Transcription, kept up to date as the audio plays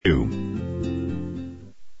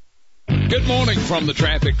Good morning from the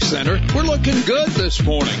traffic center. We're looking good this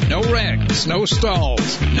morning. No wrecks, no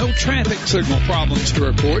stalls, no traffic signal problems to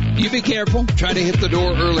report. You be careful. Try to hit the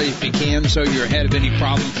door early if you can so you're ahead of any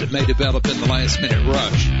problems that may develop in the last minute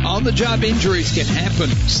rush. On-the-job injuries can happen.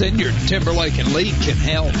 Senior Timberlake and Lee can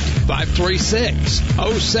help.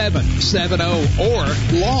 536-0770 or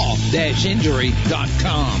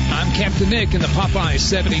law-injury.com. I'm Captain Nick in the Popeye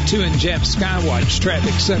 72 and Jeff Skywatch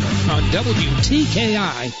Traffic Center on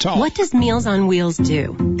WTKI Talk. What does Meals on Wheels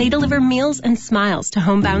do? They deliver meals and smiles to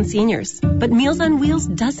homebound seniors. But Meals on Wheels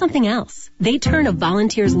does something else. They turn a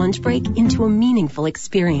volunteer's lunch break into a meaningful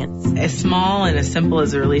experience. As small and as simple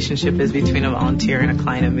as the relationship is between a volunteer and a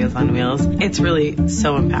client of Meals on Wheels, it's really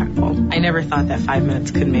so impactful. I never thought that 5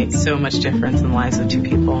 minutes could make so much difference in the lives of two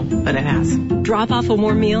people, but it has. Drop off a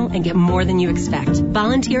warm meal and get more than you expect.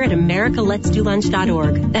 Volunteer at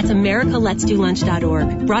americaletsdolunch.org. That's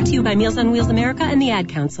americaletsdolunch.org. Brought to you by Meals on Wheels America and the Ad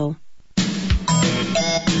Council.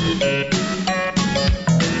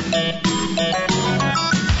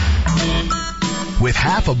 With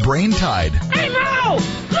half a brain tide. Hey, Mo! Look!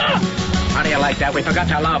 How do you like that? We forgot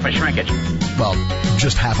to allow for shrinkage. Well,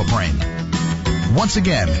 just half a brain. Once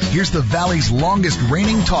again, here's the Valley's longest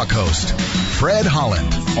reigning talk host, Fred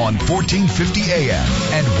Holland, on 1450 AM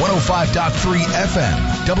and 105.3 FM,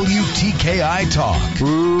 WTKI Talk.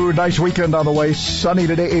 Ooh, nice weekend on the way. Sunny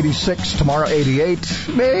today, 86. Tomorrow, 88.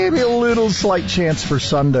 Maybe a little slight chance for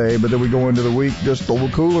Sunday, but then we go into the week just a little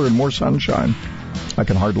cooler and more sunshine. I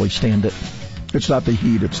can hardly stand it. It's not the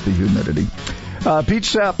heat, it's the humidity. Pete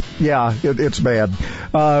Sepp, yeah, it's bad.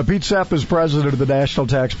 Pete Sepp is president of the National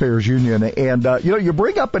Taxpayers Union. And, you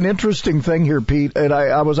bring up an interesting thing here, Pete. And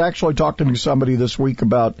I was actually talking to somebody this week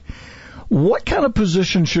about what kind of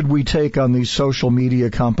position should we take on these social media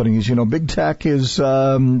companies? You know, big tech is,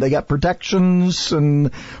 they got protections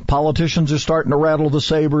and politicians are starting to rattle the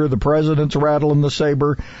saber. The president's rattling the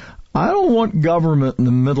saber. I don't want government in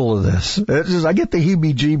the middle of this. I get the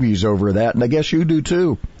heebie-jeebies over that, and I guess you do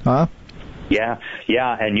too, huh? Yeah,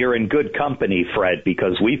 and you're in good company, Fred,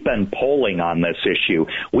 because we've been polling on this issue.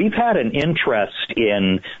 We've had an interest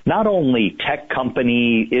in not only tech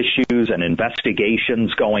company issues and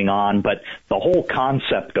investigations going on, but the whole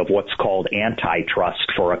concept of what's called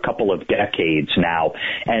antitrust for a couple of decades now.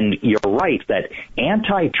 And you're right that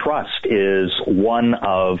antitrust is one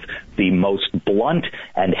of the most blunt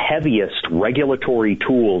and heaviest regulatory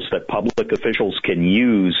tools that public officials can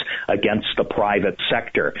use against the private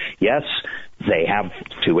sector. Yes, they have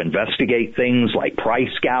to investigate things like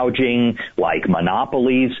price gouging, like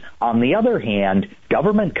monopolies. On the other hand,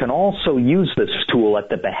 government can also use this tool at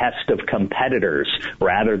the behest of competitors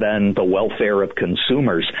rather than the welfare of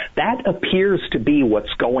consumers. That appears to be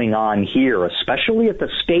what's going on here, especially at the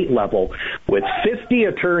state level, with 50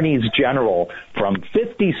 attorneys general from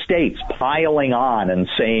 50 states piling on and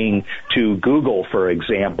saying to Google, for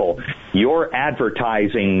example, your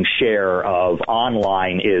advertising share of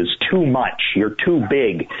online is too much. You're too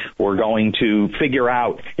big. We're going to figure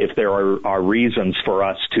out if there are reasons for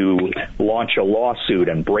us to launch a lawsuit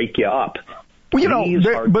and break you up. Well, These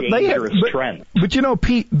are dangerous trends. But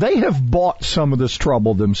Pete, they have bought some of this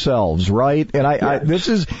trouble themselves, right? And Yes. this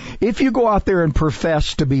is, if you go out there and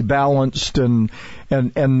profess to be balanced and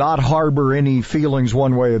not harbor any feelings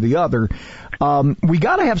one way or the other, we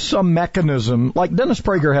got to have some mechanism. Like Dennis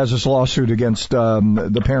Prager has this lawsuit against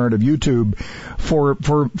the parent of YouTube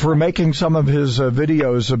for making some of his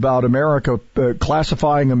videos about America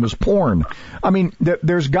classifying them as porn. I mean,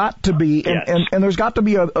 there's got to be and there's got to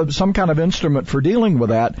be some kind of instrument for dealing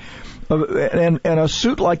with that. And a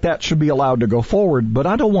suit like that should be allowed to go forward, but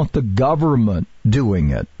I don't want the government doing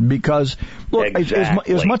it because, look,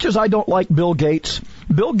 exactly. as much as I don't like Bill Gates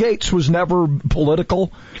was never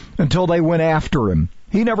political until they went after him.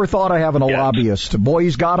 He never thought of having a lobbyist. Boy,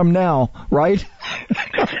 he's got him now, right?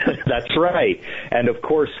 That's right. And, of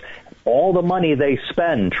course, all the money they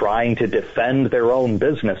spend trying to defend their own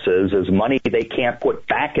businesses is money they can't put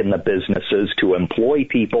back in the businesses to employ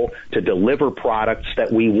people to deliver products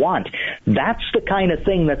that we want. That's the kind of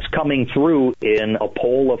thing that's coming through in a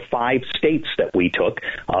poll of 5 states that we took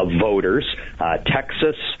of voters.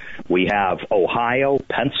 Texas, we have Ohio,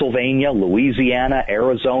 Pennsylvania, Louisiana,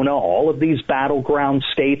 Arizona, all of these battleground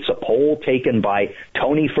states. A poll taken by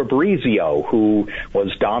Tony Fabrizio, who was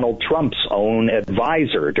Donald Trump's own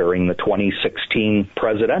advisor during the 2016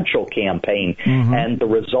 presidential campaign. Mm-hmm. And the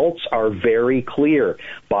results are very clear.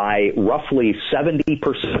 By roughly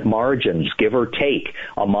 70% margins, give or take,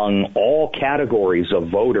 among all categories of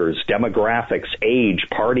voters, demographics, age,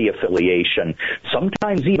 party affiliation,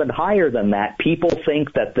 sometimes even higher than that, people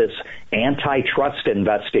think that this this antitrust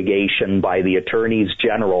investigation by the attorneys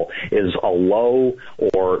general is a low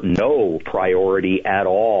or no priority at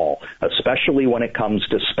all, especially when it comes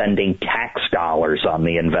to spending tax dollars on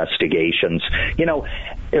the investigations. You know,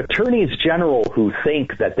 attorneys general who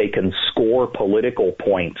think that they can score political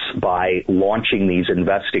points by launching these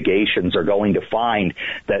investigations are going to find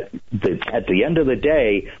that at the end of the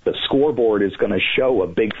day, the scoreboard is going to show a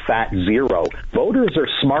big fat zero. Voters are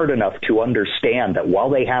smart enough to understand that while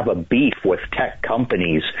they have a beef with tech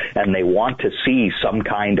companies and they want to see some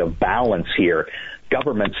kind of balance here,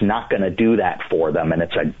 government's not going to do that for them, and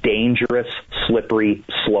it's a dangerous, slippery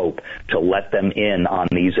slope to let them in on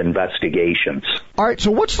these investigations. All right, so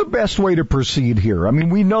what's the best way to proceed here? I mean,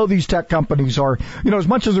 we know these tech companies are, you know, as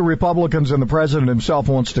much as the Republicans and the president himself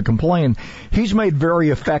wants to complain, he's made very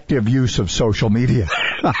effective use of social media.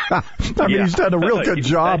 I mean, he's done a real good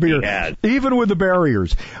job here, even with the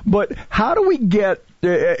barriers. But how do we get,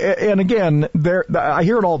 and again, I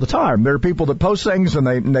hear it all the time. There are people that post things and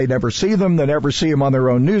they never see them. They never see them on their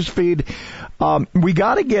own news feed. We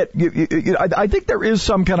got to get, I think there is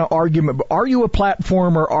some kind of argument. Are you a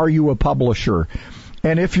platform or are you a publisher?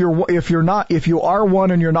 And if you are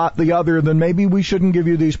one and you're not the other, then maybe we shouldn't give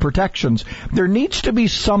you these protections. There needs to be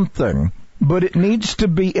something. But it needs to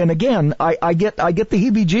be, and again, I get the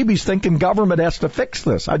heebie-jeebies thinking government has to fix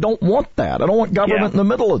this. I don't want that. I don't want government in the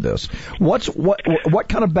middle of this. What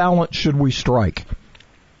kind of balance should we strike?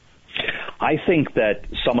 I think that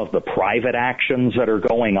some of the private actions that are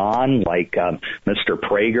going on, like Mr.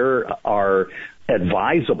 Prager, are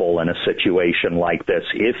advisable in a situation like this.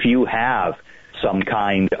 If you have some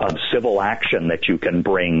kind of civil action that you can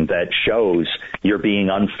bring that shows you're being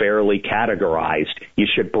unfairly categorized, you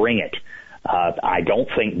should bring it. I don't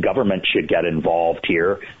think government should get involved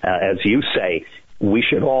here. As you say, we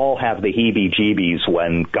should all have the heebie-jeebies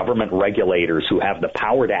when government regulators who have the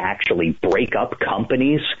power to actually break up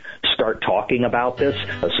companies start talking about this,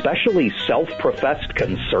 especially self-professed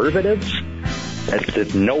conservatives.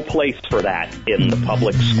 There's no place for that in the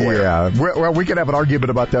public square. Yeah, well, we could have an argument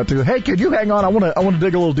about that too. Hey, could you hang on? I want to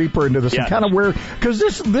dig a little deeper into this and kind of because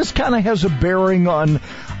this kind of has a bearing on,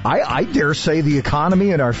 I dare say, the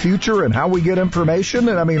economy and our future and how we get information.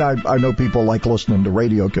 And I mean, I know people like listening to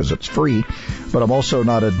radio because it's free, but I'm also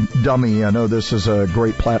not a dummy. I know this is a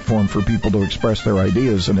great platform for people to express their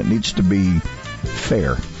ideas, and it needs to be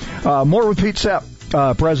fair. More with Pete Sepp,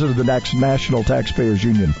 president of the National Taxpayers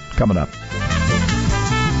Union, coming up.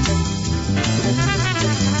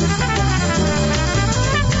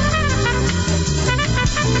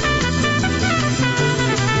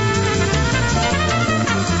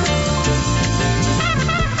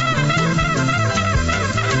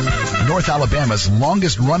 North Alabama's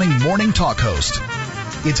longest-running morning talk host.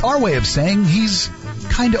 It's our way of saying he's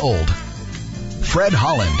kind of old. Fred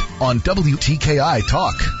Holland on WTKI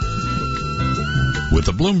Talk. With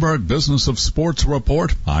the Bloomberg Business of Sports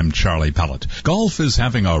report, I'm Charlie Pellett. Golf is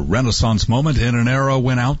having a renaissance moment in an era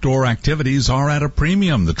when outdoor activities are at a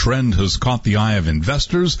premium. The trend has caught the eye of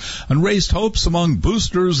investors and raised hopes among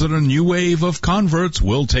boosters that a new wave of converts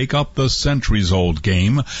will take up the centuries-old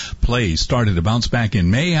game. Play started to bounce back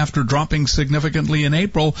in May after dropping significantly in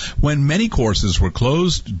April when many courses were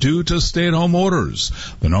closed due to stay-at-home orders.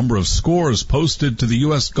 The number of scores posted to the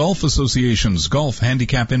U.S. Golf Association's Golf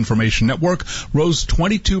Handicap Information Network rose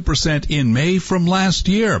 22% in May from last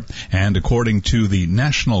year. And according to the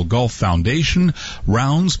National Golf Foundation,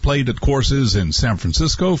 rounds played at courses in San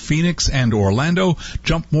Francisco, Phoenix, and Orlando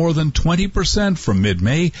jumped more than 20% from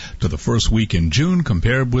mid-May to the first week in June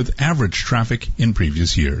compared with average traffic in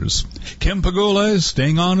previous years. Kim Pegula is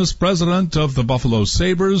staying on as president of the Buffalo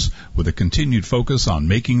Sabres with a continued focus on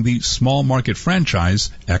making the small market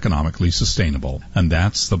franchise economically sustainable. And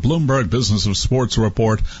that's the Bloomberg Business of Sports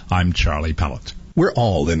report. I'm Charlie Pellett. We're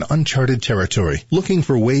all in uncharted territory, looking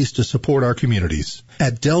for ways to support our communities.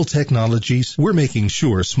 At Dell Technologies, we're making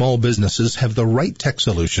sure small businesses have the right tech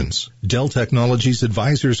solutions. Dell Technologies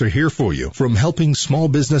advisors are here for you, from helping small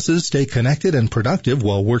businesses stay connected and productive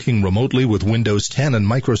while working remotely with Windows 10 and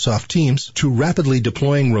Microsoft Teams, to rapidly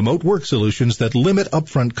deploying remote work solutions that limit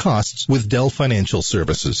upfront costs with Dell Financial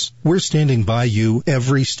Services. We're standing by you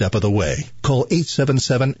every step of the way. Call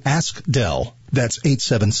 877-ASK-DELL. That's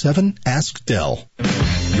 877-ASK-DELL.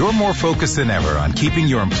 You're more focused than ever on keeping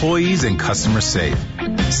your employees and customers safe.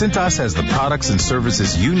 Cintas has the products and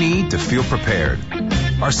services you need to feel prepared.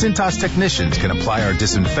 Our Cintas technicians can apply our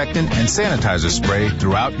disinfectant and sanitizer spray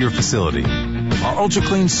throughout your facility. Our Ultra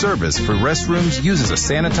Clean service for restrooms uses a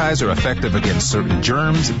sanitizer effective against certain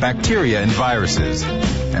germs, bacteria, and viruses.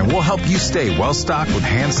 And we'll help you stay well-stocked with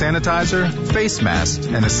hand sanitizer, face masks,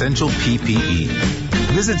 and essential PPE.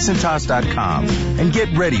 Visit Cintas.com and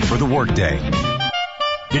get ready for the workday.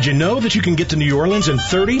 Did you know that you can get to New Orleans in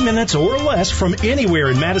 30 minutes or less from anywhere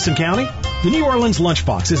in Madison County? The New Orleans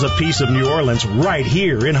Lunchbox is a piece of New Orleans right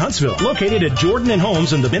here in Huntsville, located at Jordan &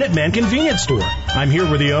 Holmes in the Minuteman Convenience Store. I'm here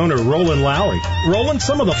with the owner, Roland Lowry. Roland,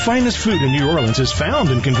 some of the finest food in New Orleans is found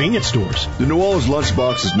in convenience stores. The New Orleans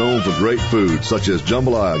Lunchbox is known for great food, such as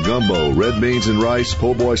jambalaya, gumbo, red beans and rice,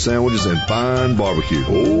 po' boy sandwiches, and fine barbecue.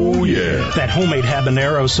 Oh, yeah. That homemade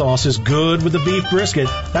habanero sauce is good with the beef brisket.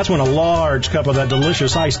 That's when a large cup of that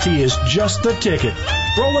delicious iced tea is just the ticket.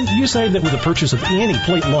 Roland, you say that with the purchase of any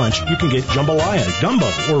plate lunch, you can get jambalaya, gumbo,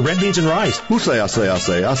 or red beans and rice. Who say I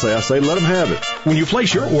say, let them have it. When you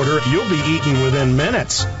place your order, you'll be eating within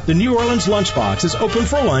minutes. The New Orleans Lunchbox is open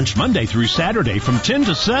for lunch Monday through Saturday from 10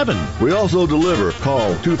 to 7. We also deliver.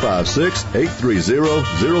 Call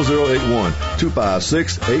 256-830-0081.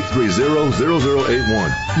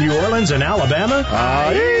 256-830-0081. New Orleans and Alabama?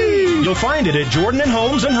 Aye. You'll find it at Jordan &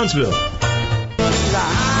 Holmes in Huntsville.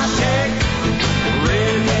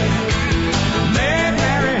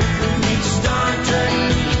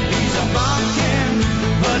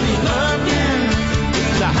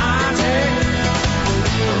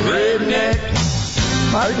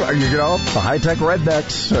 You know, the high-tech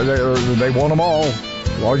rednecks, they want them all.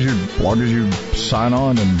 As long as you sign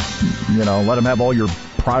on and, let them have all your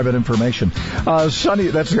private information. Sunny,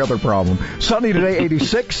 that's the other problem. Sunny today,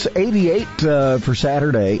 86, 88 for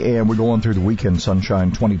Saturday, and we're going through the weekend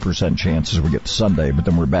sunshine, 20% chance as we get to Sunday, but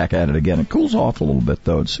then we're back at it again. It cools off a little bit,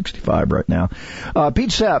 though. It's 65 right now.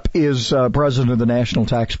 Pete Sepp is president of the National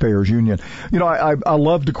Taxpayers Union. I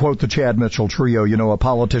love to quote the Chad Mitchell trio. A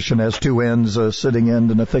politician has two ends, a sitting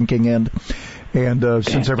end and a thinking end. And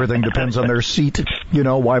since everything depends on their seat,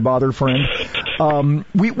 why bother, friend?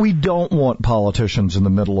 We don't want politicians in the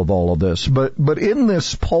middle of all of this, but in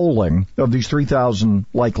this polling of these 3,000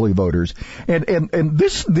 likely voters, and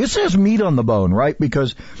this has meat on the bone, right?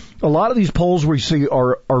 Because a lot of these polls we see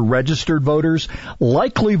are registered voters.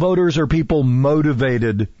 Likely voters are people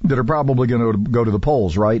motivated that are probably going to go to the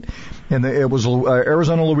polls, right? And it was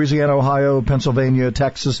Arizona, Louisiana, Ohio, Pennsylvania,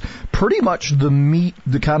 Texas, pretty much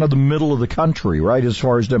the kind of the middle of the country, right, as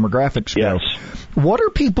far as demographics go. Yes. What are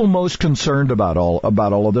people most concerned about all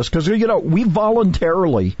of this? Because, we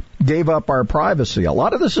voluntarily gave up our privacy. A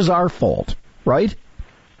lot of this is our fault, right?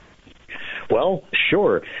 Well,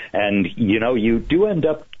 sure. And, you do end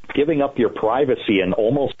up giving up your privacy in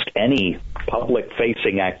almost any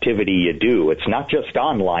public-facing activity you do. It's not just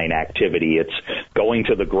online activity. It's going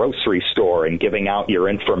to the grocery store and giving out your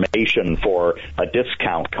information for a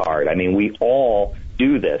discount card. I mean, we all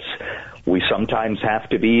do this. We sometimes have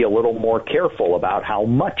to be a little more careful about how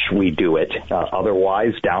much we do it.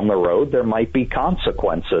 Otherwise, down the road, there might be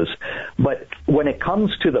consequences. But when it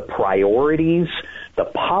comes to the priorities, the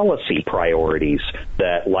policy priorities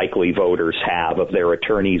that likely voters have of their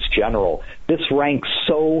attorneys general, this ranks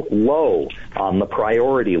so low on the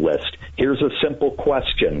priority list. Here's a simple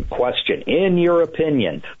question. In your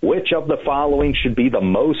opinion, which of the following should be the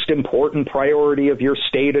most important priority of your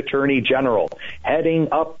state attorney general? Heading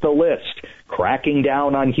up the list, cracking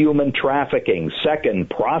down on human trafficking. Second,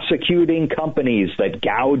 prosecuting companies that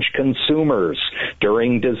gouge consumers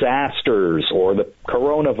during disasters or the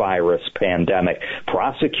coronavirus pandemic.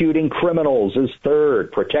 Prosecuting criminals is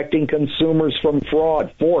third. Protecting consumers from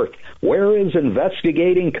fraud. Fourth, where is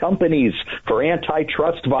investigating companies for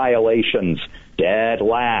antitrust violations? Dead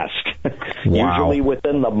last. Wow. Usually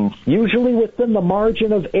within the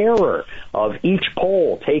margin of error of each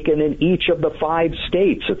poll taken in each of the 5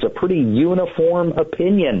 states. It's a pretty uniform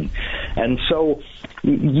opinion. And so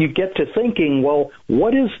you get to thinking, well,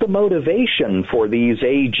 what is the motivation for these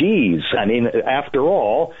AGs? I mean, after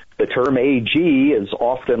all, the term AG is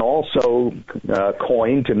often also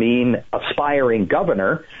coined to mean aspiring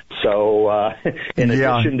governor. So in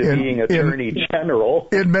addition to being attorney general.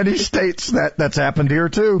 In many states, that's happened here,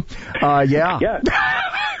 too. Yeah.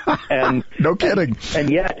 And no kidding. And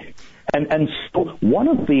yet... And so one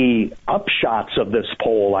of the upshots of this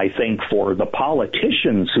poll, I think, for the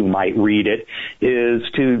politicians who might read it, is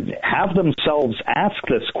to have themselves ask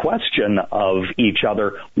this question of each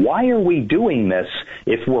other: why are we doing this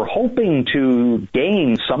if we're hoping to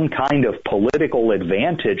gain some kind of political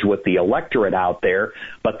advantage with the electorate out there,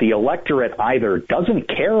 but the electorate either doesn't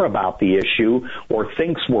care about the issue or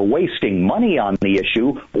thinks we're wasting money on the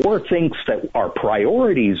issue or thinks that our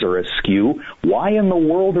priorities are askew? Why in the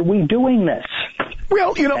world are we doing this?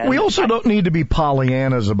 Well, we also don't need to be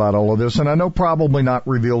Pollyannas about all of this, and I know probably not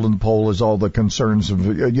revealed in the poll is all the concerns of,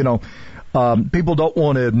 people don't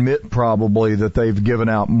want to admit probably that they've given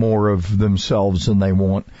out more of themselves than they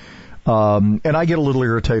want. And I get a little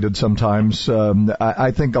irritated sometimes.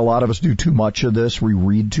 I think a lot of us do too much of this. We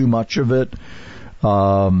read too much of it.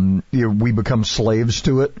 We become slaves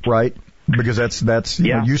to it, right? Because that's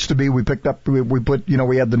used to be we picked up, we put,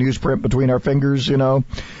 we had the newsprint between our fingers,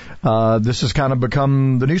 this has kind of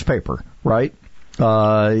become the newspaper, right?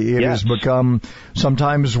 It has become,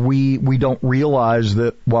 sometimes we don't realize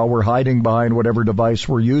that while we're hiding behind whatever device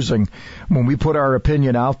we're using, when we put our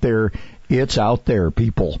opinion out there, it's out there,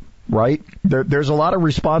 people, right? There's a lot of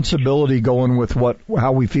responsibility going with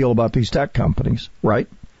how we feel about these tech companies, right?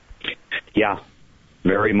 Yeah,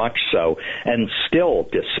 very much so. And still,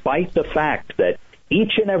 despite the fact that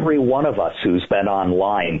each and every one of us who's been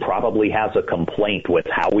online probably has a complaint with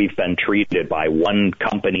how we've been treated by one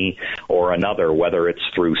company or another, whether it's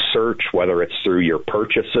through search, whether it's through your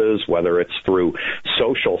purchases, whether it's through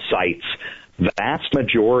social sites. Vast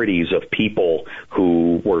majorities of people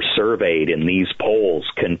who were surveyed in these polls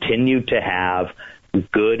continue to have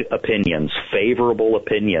good opinions, favorable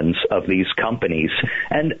opinions of these companies.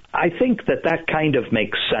 And I think that kind of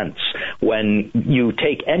makes sense when you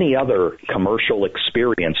take any other commercial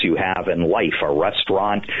experience you have in life, a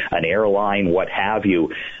restaurant, an airline, what have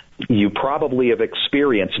you. You probably have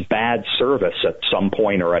experienced bad service at some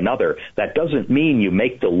point or another. That doesn't mean you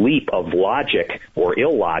make the leap of logic, or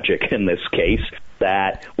illogic in this case,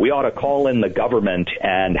 that we ought to call in the government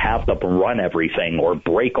and have them run everything, or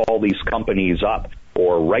break all these companies up,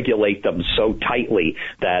 or regulate them so tightly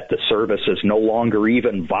that the service is no longer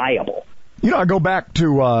even viable. I go back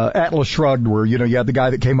to Atlas Shrugged, where, you had the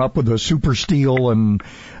guy that came up with the super steel, and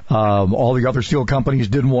all the other steel companies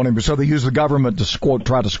didn't want him, so they used the government to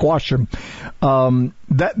try to squash him.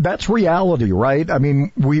 That's reality, right? I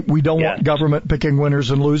mean, we don't want government picking winners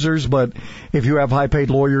and losers, but if you have high-paid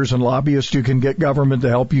lawyers and lobbyists, you can get government to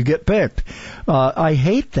help you get picked. I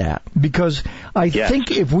hate that, because I think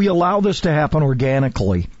if we allow this to happen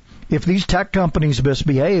organically, if these tech companies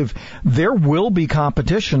misbehave, there will be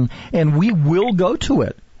competition, and we will go to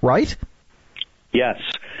it, right? Yes.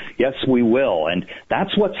 Yes, we will. And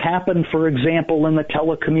that's what's happened, for example, in the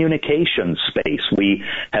telecommunications space. We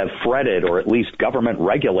have fretted, or at least government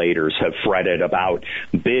regulators have fretted, about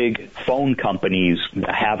big phone companies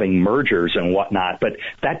having mergers and whatnot. But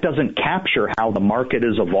that doesn't capture how the market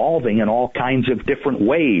is evolving in all kinds of different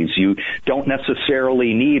ways. You don't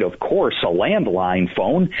necessarily need, of course, a landline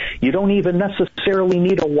phone. You don't even necessarily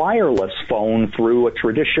need a wireless phone through a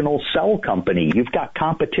traditional cell company. You've got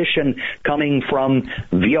competition coming from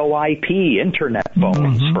VoIP, internet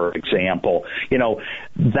phones, for example.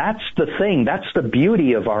 That's the thing. That's the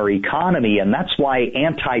beauty of our economy, and that's why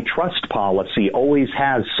antitrust policy always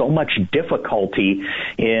has so much difficulty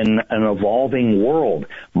in an evolving world.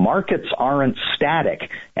 Markets aren't static.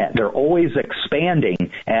 They're always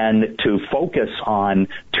expanding, and to focus on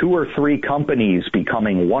 2 or 3 companies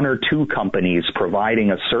becoming 1 or 2 companies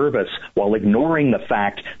providing a service while ignoring the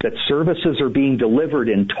fact that services are being delivered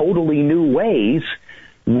in totally new ways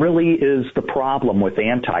really is the problem with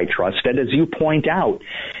antitrust. And as you point out,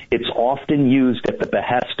 it's often used at the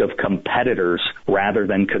behest of competitors rather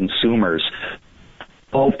than consumers.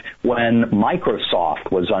 Both when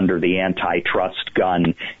Microsoft was under the antitrust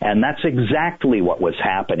gun, and that's exactly what was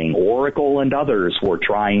happening. Oracle and others were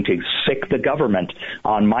trying to sick the government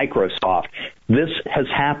on Microsoft. This has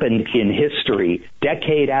happened in history,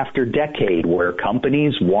 decade after decade, where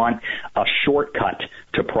companies want a shortcut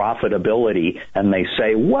to profitability, and they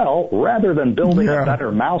say, well, rather than building a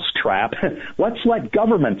better mousetrap, let's let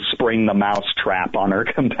government spring the mousetrap on our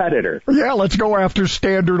competitor. Yeah, let's go after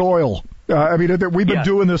Standard Oil. We've been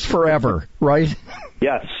doing this forever, right?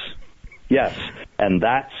 Yes, and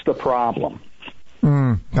that's the problem.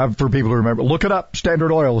 For people to remember, look it up,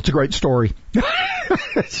 Standard Oil. It's a great story.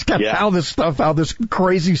 It's got how this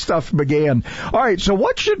crazy stuff began. All right, so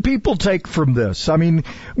what should people take from this? I mean,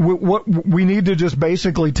 what we need to just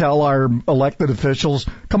basically tell our elected officials,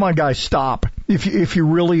 come on, guys, stop. If you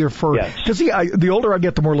really are for, because the older I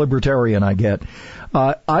get, the more libertarian I get.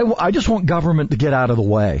 I just want government to get out of the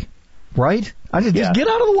way. Right? Just get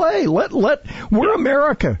out of the way. We're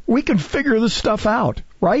America. We can figure this stuff out,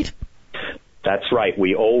 right? That's right.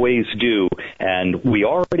 We always do. And we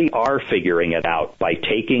already are figuring it out by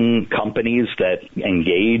taking companies that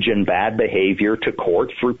engage in bad behavior to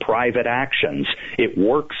court through private actions. It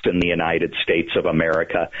works in the United States of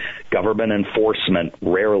America. Government enforcement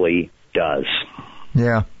rarely does.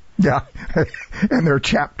 Yeah. Yeah, and there are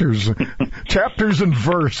chapters and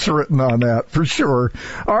verse written on that for sure.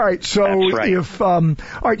 All right, so right.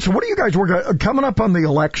 So what do you guys work coming up on the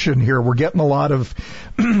election here? We're getting a lot of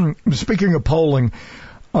speaking of polling.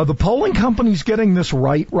 Are the polling companies getting this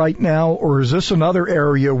right now, or is this another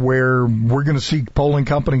area where we're going to see polling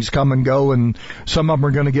companies come and go, and some of them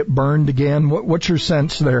are going to get burned again? What's your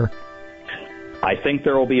sense there? I think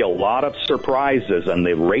there will be a lot of surprises, and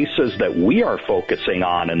the races that we are focusing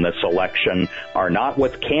on in this election are not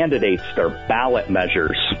with candidates, they're ballot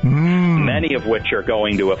measures, many of which are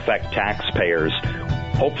going to affect taxpayers.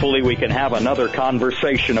 Hopefully we can have another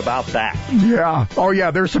conversation about that. Yeah. Oh,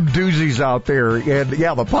 yeah, there's some doozies out there. And,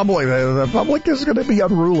 yeah, the public is going to be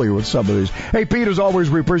unruly with some of these. Hey, Pete, as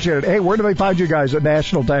always, we appreciate it. Hey, where do they find you guys at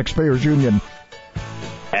National Taxpayers Union?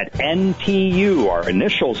 At NTU, our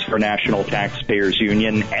initials for National Taxpayers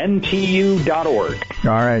Union, NTU.org.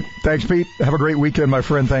 All right. Thanks, Pete. Have a great weekend, my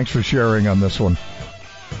friend. Thanks for sharing on this one.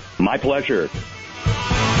 My pleasure.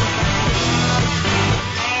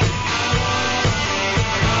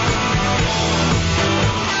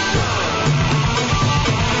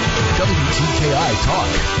 WTKI Talk.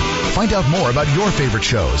 Find out more about your favorite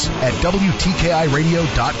shows at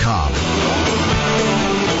WTKIRadio.com.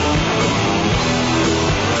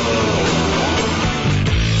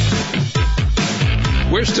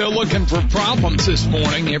 We're still looking for problems this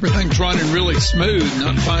morning. Everything's running really smooth,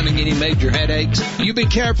 not finding any major headaches. You be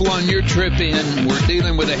careful on your trip in. We're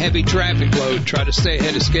dealing with a heavy traffic load. Try to stay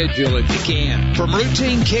ahead of schedule if you can. From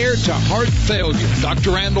routine care to heart failure,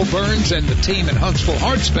 Dr. Randall Burns and the team at Huntsville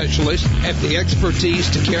Heart Specialists have the expertise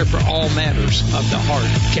to care for all matters of the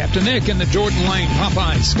heart. Captain Nick in the Jordan Lane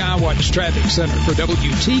Popeye Skywatch Traffic Center for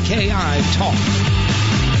WTKI Talk.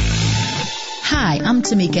 Hi, I'm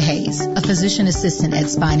Tamika Hayes, a physician assistant at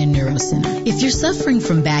Spine and Neuro Center. If you're suffering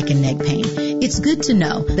from back and neck pain, it's good to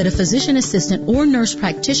know that a physician assistant or nurse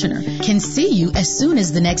practitioner can see you as soon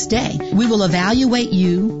as the next day. We will evaluate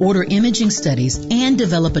you, order imaging studies, and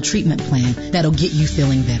develop a treatment plan that'll get you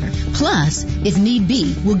feeling better. Plus, if need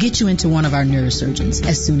be, we'll get you into one of our neurosurgeons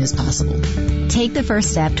as soon as possible. Take the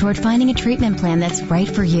first step toward finding a treatment plan that's right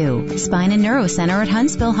for you. Spine and Neuro Center at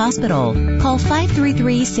Huntsville Hospital. Call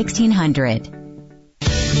 533-1600.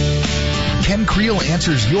 Ken Creel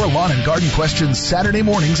answers your lawn and garden questions Saturday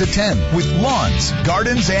mornings at 10 with lawns,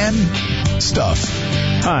 gardens, and stuff.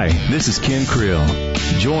 Hi, this is Ken Creel.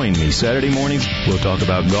 Join me Saturday mornings. We'll talk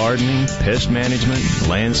about gardening, pest management,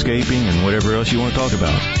 landscaping, and whatever else you want to talk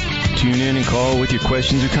about. Tune in and call with your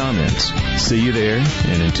questions or comments. See you there,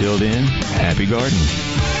 and until then, happy gardening.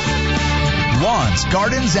 Lawns,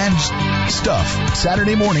 gardens, and stuff.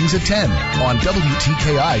 Saturday mornings at 10 on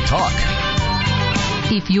WTKI Talk.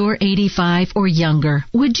 If you're 85 or younger,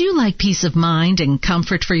 would you like peace of mind and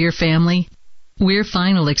comfort for your family? We're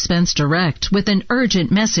Final Expense Direct with an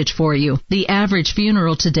urgent message for you. The average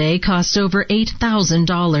funeral today costs over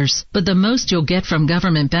 $8,000, but the most you'll get from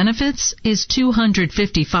government benefits is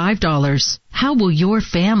 $255. How will your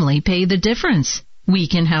family pay the difference? We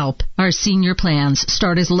can help. Our senior plans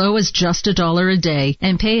start as low as just $1 a day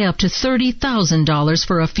and pay up to $30,000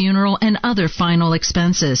 for a funeral and other final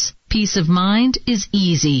expenses. Peace of mind is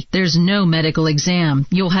easy. There's no medical exam.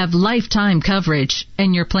 You'll have lifetime coverage,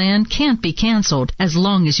 and your plan can't be canceled as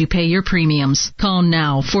long as you pay your premiums. Call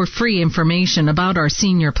now for free information about our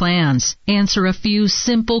senior plans. Answer a few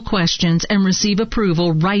simple questions and receive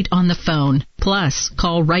approval right on the phone. Plus,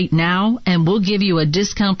 call right now and we'll give you a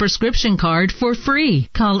discount prescription card for free.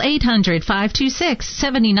 Call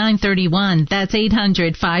 800-526-7931. That's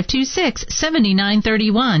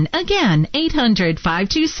 800-526-7931. Again,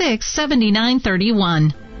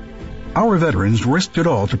 800-526-7931. Our veterans risked it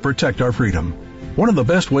all to protect our freedom. One of the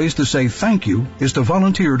best ways to say thank you is to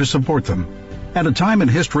volunteer to support them. At a time in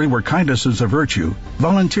history where kindness is a virtue,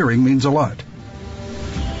 volunteering means a lot.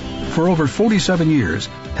 For over 47 years,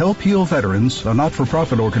 Help Heal Veterans, a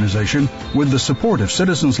not-for-profit organization with the support of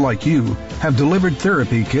citizens like you, have delivered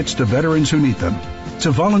therapy kits to veterans who need them.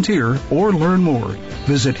 To volunteer or learn more,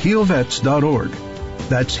 visit healvets.org.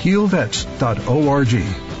 That's healvets.org.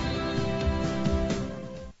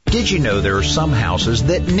 Did you know there are some houses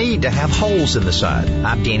that need to have holes in the side?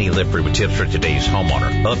 I'm Danny Lippert with tips for today's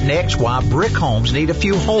homeowner. Up next, why brick homes need a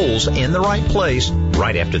few holes in the right place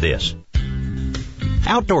right after this.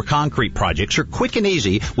 Outdoor concrete projects are quick and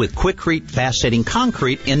easy with Quikrete fast-setting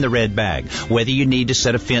concrete in the red bag. Whether you need to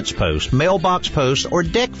set a fence post, mailbox post, or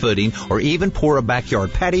deck footing, or even pour a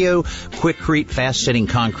backyard patio, Quikrete fast-setting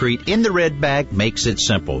concrete in the red bag makes it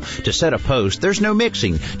simple. To set a post, there's no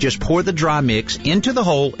mixing. Just pour the dry mix into the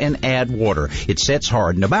hole and add water. It sets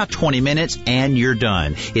hard in about 20 minutes and you're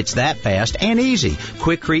done. It's that fast and easy.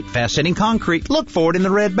 Quikrete fast-setting concrete. Look for it in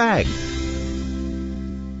the red bag.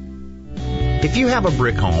 If you have a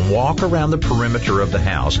brick home, walk around the perimeter of the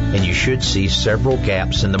house and you should see several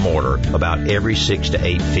gaps in the mortar about every 6 to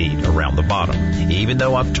 8 feet around the bottom. Even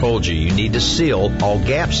though I've told you you need to seal all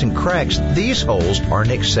gaps and cracks, these holes are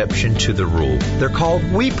an exception to the rule. They're called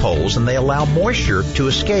weep holes and they allow moisture to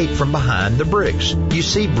escape from behind the bricks. You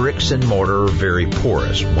see, bricks and mortar are very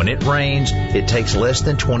porous. When it rains, it takes less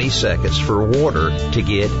than 20 seconds for water to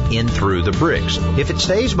get in through the bricks. If it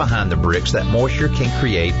stays behind the bricks, that moisture can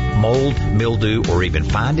create mold, mildew, or even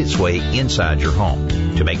find its way inside your home.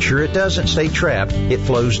 To make sure it doesn't stay trapped, it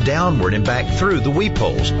flows downward and back through the weep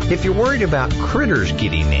holes. If you're worried about critters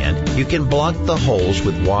getting in, you can block the holes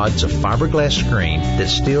with wads of fiberglass screen that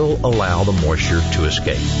still allow the moisture to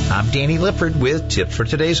escape. I'm Danny Lifford with Tips for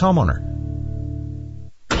Today's Homeowner.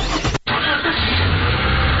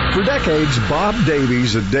 For decades, Bob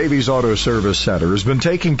Davies at Davies Auto Service Center has been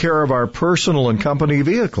taking care of our personal and company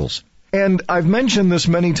vehicles. And I've mentioned this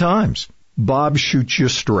many times. Bob shoots you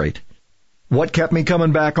straight. What kept me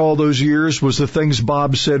coming back all those years was the things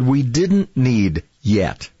Bob said we didn't need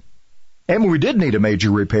yet. And when we did need a major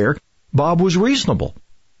repair, Bob was reasonable.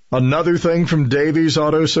 Another thing from Davies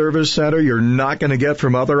Auto Service Center you're not going to get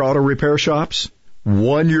from other auto repair shops?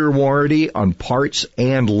 1-year warranty on parts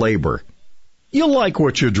and labor. You like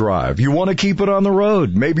what you drive. You want to keep it on the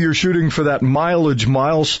road. Maybe you're shooting for that mileage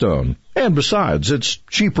milestone. And besides, it's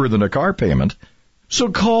cheaper than a car payment. So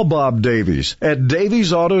call Bob Davies at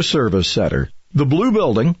Davies Auto Service Center, the Blue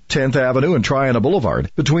Building, 10th Avenue and Triana Boulevard,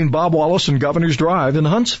 between Bob Wallace and Governor's Drive in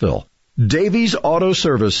Huntsville. Davies Auto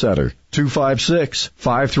Service Center,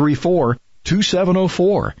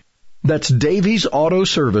 256-534-2704. That's Davies Auto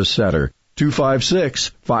Service Center,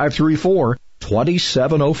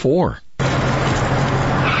 256-534-2704.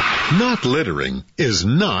 Not littering is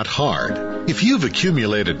not hard. If you've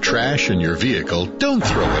accumulated trash in your vehicle, don't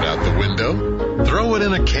throw it out the window. Throw it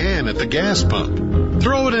in a can at the gas pump.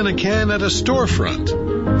 Throw it in a can at a storefront.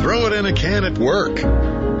 Throw it in a can at work.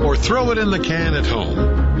 Or throw it in the can at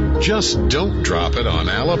home. Just don't drop it on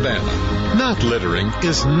Alabama. Not littering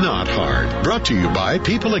is not hard. Brought to you by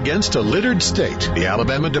People Against a Littered State, the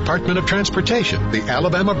Alabama Department of Transportation, the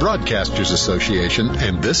Alabama Broadcasters Association,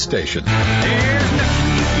 and this station. There's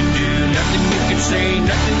nothing you can do, nothing you can say,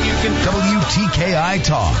 nothing you can... WTKI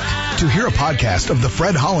Talk. To hear a podcast of The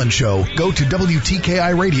Fred Holland Show, go to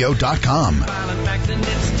WTKIRadio.com.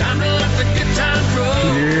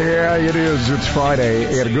 Yeah, it is. It's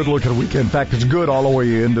Friday and a good look at the weekend. In fact, it's good all the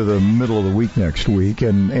way into the middle of the week next week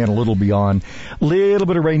and a little beyond. Little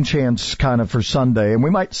bit of rain chance kind of for Sunday, and we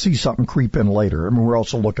might see something creep in later. I mean, we're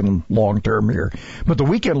also looking long term here. But the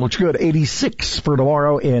weekend looks good. 86 for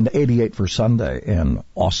tomorrow and 88 for Sunday, and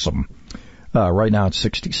awesome. Right now it's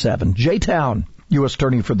 67. J-Town, U.S.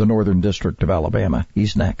 Attorney for the Northern District of Alabama.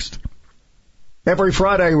 He's next. Every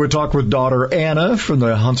Friday we talk with daughter Anna from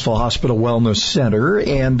the Huntsville Hospital Wellness Center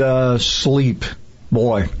and sleep.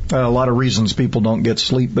 Boy, a lot of reasons people don't get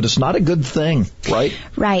sleep, but it's not a good thing, right?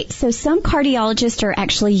 Right. So some cardiologists are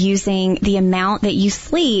actually using the amount that you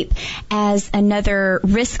sleep as another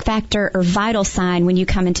risk factor or vital sign when you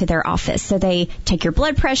come into their office. So they take your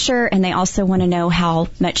blood pressure and they also want to know how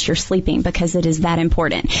much you're sleeping because it is that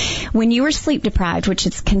important. When you are sleep deprived, which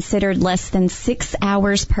is considered less than 6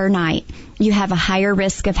 hours per night, you have a higher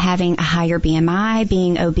risk of having a higher BMI,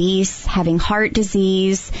 being obese, having heart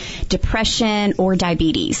disease, depression, or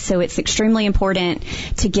diabetes. So it's extremely important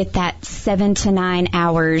to get that 7 to 9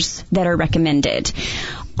 hours that are recommended.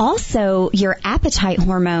 Also, your appetite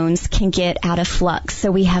hormones can get out of flux. So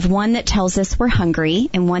we have one that tells us we're hungry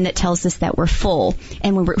and one that tells us that we're full.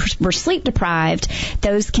 And when we're sleep deprived,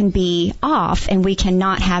 those can be off and we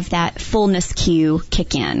cannot have that fullness cue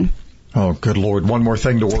kick in. Oh, good Lord. One more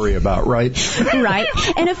thing to worry about, right? Right.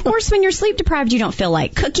 And, of course, when you're sleep deprived, you don't feel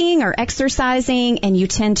like cooking or exercising, and you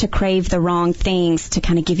tend to crave the wrong things to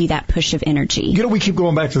kind of give you that push of energy. You know, we keep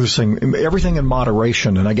going back to this thing, everything in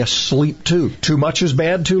moderation, and I guess sleep, too. Too much is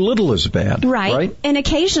bad, too little is bad. Right? And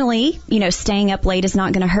occasionally, you know, staying up late is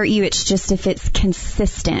not going to hurt you. It's just if it's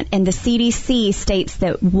consistent. And the CDC states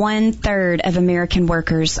that 1/3 of American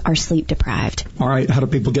workers are sleep deprived. All right. How do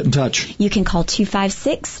people get in touch? You can call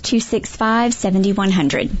 256-265-7100.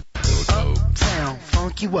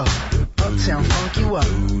 funk you up. Uptown funk you up.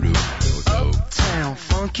 Uptown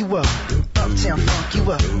funk you up. Uptown funk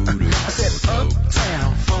you up. I said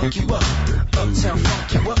uptown funk you up. Uptown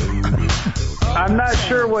funk you up. I'm not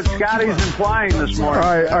sure what Scotty's implying this morning.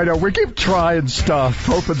 I know. We keep trying stuff,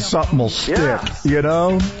 hoping something will stick. You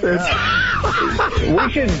know.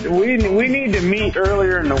 We need to meet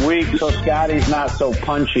earlier in the week so Scotty's not so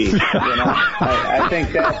punchy. You know, I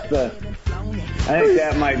think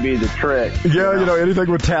that might be the trick. Yeah, you know, anything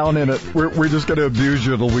with talent in it, we're just going to abuse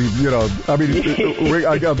you till we, you know. I mean,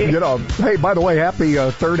 you know. Hey, by the way, happy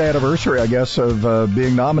third anniversary, I guess, of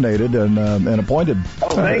being nominated and appointed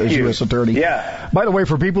as U.S. Attorney. Yeah. By the way,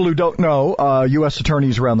 for people who don't know, U.S.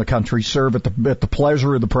 attorneys around the country serve at the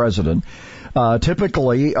pleasure of the president.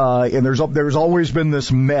 Typically, and there's always been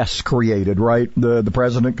this mess created, right? The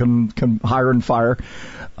president can hire and fire.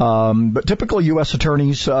 But typically U.S.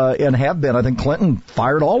 attorneys, and have been, I think Clinton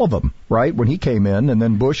fired all of them, right, when he came in, and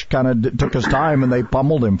then Bush kind of took his time and they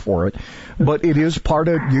pummeled him for it. But it is part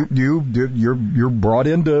of, you're brought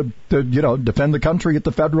in to, you know, defend the country at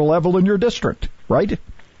the federal level in your district, right?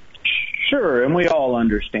 Sure, and we all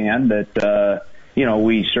understand that, you know,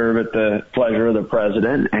 we serve at the pleasure of the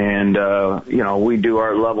president, and, you know, we do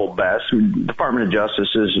our level best. The Department of Justice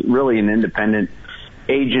is really an independent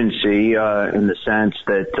agency in the sense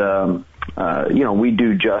that, you know, we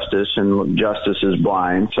do justice, and justice is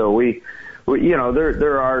blind. So we you know,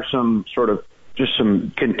 there are some sort of just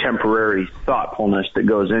some contemporary thoughtfulness that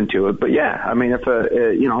goes into it. But, yeah, I mean, if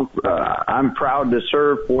you know, I'm proud to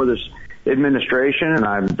serve for this administration, and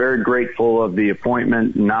I'm very grateful of the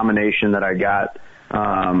appointment and nomination that I got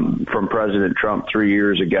from President Trump 3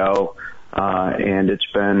 years ago. And it's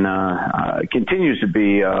been, continues to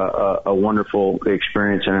be a wonderful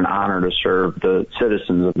experience and an honor to serve the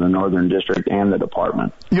citizens of the Northern District and the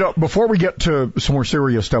department. You know, before we get to some more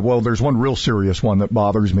serious stuff, well, there's one real serious one that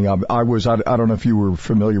bothers me. I don't know if you were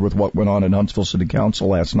familiar with what went on in Huntsville City Council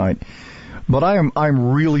last night, but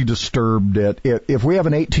I'm really disturbed at if we have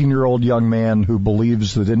an 18-year-old young man who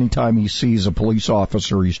believes that anytime he sees a police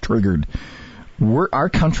officer, he's triggered. Our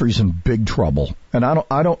country's in big trouble, and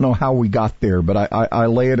I don't know how we got there, but I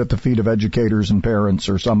lay it at the feet of educators and parents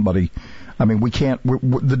or somebody. I mean, we can't.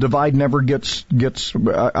 The divide never gets.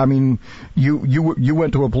 I mean, you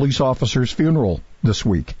went to a police officer's funeral this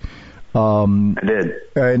week. I did,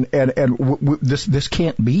 and this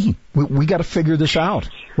can't be. We got to figure this out,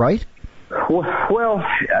 right? Well,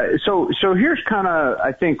 so here's kind of,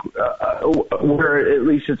 I think, where at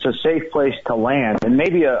least it's a safe place to land, and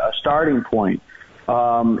maybe a starting point.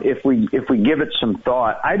 If we give it some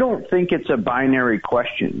thought, I don't think it's a binary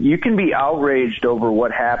question. You can be outraged over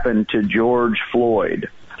what happened to George Floyd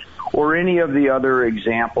or any of the other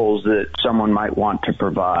examples that someone might want to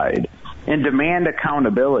provide and demand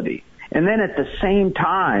accountability. And then at the same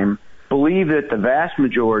time, believe that the vast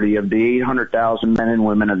majority of the 800,000 men and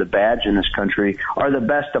women of the badge in this country are the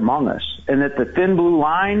best among us, and that the thin blue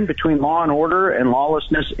line between law and order and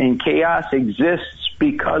lawlessness and chaos exists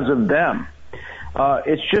because of them.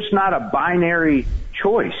 It's just not a binary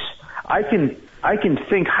choice. I can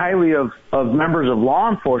think highly of members of law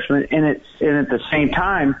enforcement, and at the same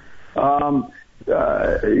time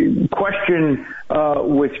question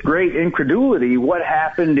with great incredulity what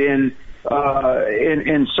happened in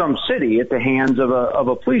some city at the hands of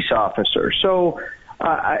a police officer. So,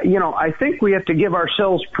 you know, I think we have to give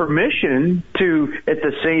ourselves permission to, at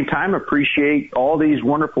the same time, appreciate all these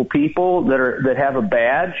wonderful people that have a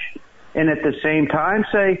badge, and at the same time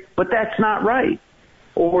say, but that's not right,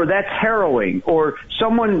 or that's harrowing, or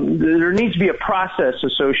there needs to be a process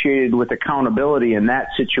associated with accountability in that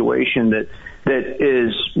situation that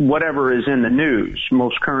is whatever is in the news.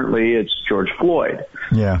 Most currently, it's George Floyd.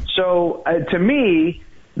 Yeah. So to me,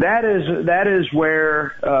 that is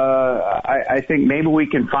where I think maybe we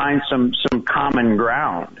can find some common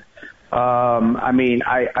ground. I mean,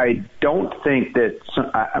 I don't think that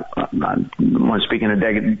I'm speaking a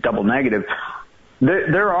double negative.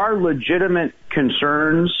 There are legitimate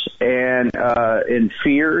concerns and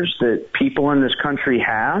fears that people in this country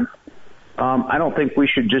have. I don't think we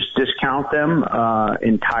should just discount them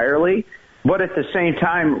entirely, but at the same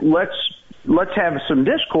time, let's have some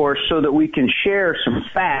discourse so that we can share some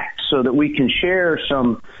facts, so that we can share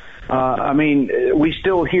some. I mean, we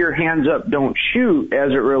still hear hands up, don't shoot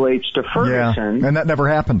as it relates to Ferguson. Yeah, and that never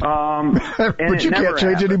happened. But you can't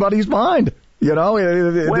change anybody's mind. You know,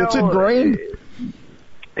 it's ingrained.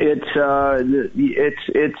 You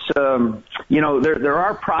know, there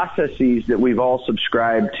are processes that we've all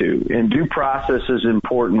subscribed to, and due process is an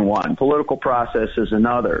important one. Political process is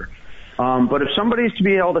another. But if somebody's to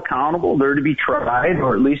be held accountable, they're to be tried,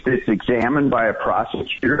 or at least it's examined by a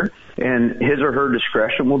prosecutor, and his or her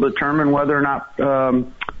discretion will determine whether or not,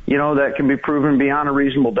 that can be proven beyond a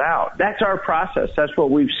reasonable doubt. That's our process. That's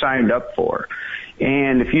what we've signed up for.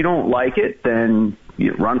 And if you don't like it, then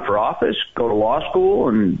you run for office, go to law school,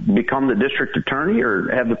 and become the district attorney, or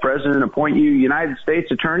have the president appoint you United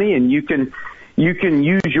States attorney, and you can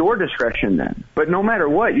use your discretion then. But no matter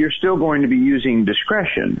what, you're still going to be using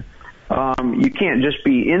discretion. You can't just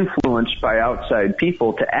be influenced by outside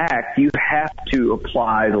people to act. You have to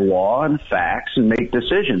apply the law and facts and make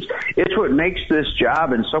decisions. It's what makes this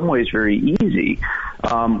job in some ways very easy.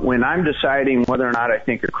 When I'm deciding whether or not I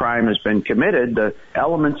think a crime has been committed, the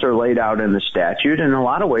elements are laid out in the statute, and in a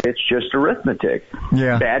lot of ways it's just arithmetic.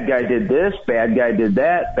 Yeah. Bad guy did this, bad guy did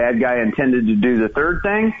that, bad guy intended to do the third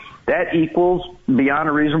thing. That equals beyond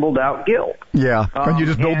a reasonable doubt guilt. Yeah, and you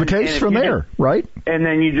just build the case from there, right? And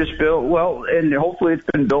then you just build, and hopefully it's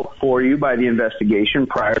been built for you by the investigation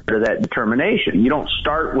prior to that determination. You don't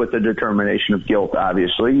start with the determination of guilt,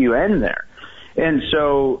 obviously. You end there. And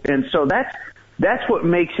so that's what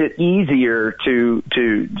makes it easier to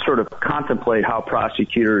sort of contemplate how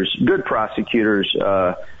good prosecutors,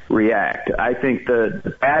 react. I think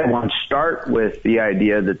the bad ones start with the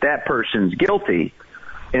idea that person's guilty,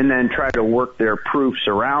 and then try to work their proofs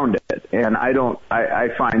around it. And I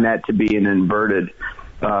find that to be an inverted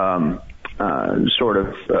sort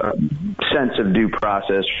of sense of due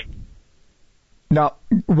process. Now,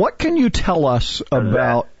 what can you tell us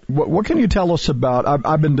about? What can you tell us about?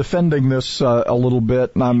 I've been defending this a little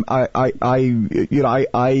bit, and I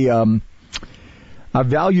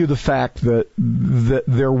value the fact that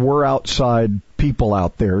there were outside people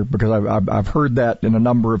out there, because I've heard that in a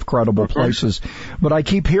number of credible places. But I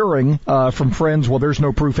keep hearing from friends, well, there's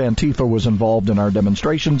no proof Antifa was involved in our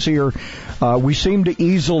demonstrations here. We seem to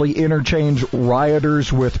easily interchange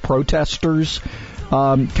rioters with protesters.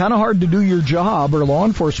 Kind of hard to do your job, or law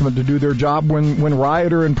enforcement to do their job, when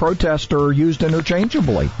rioter and protester are used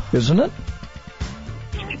interchangeably, isn't it?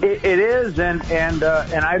 It is, and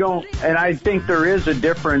I think there is a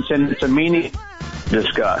difference, and it's a meaning to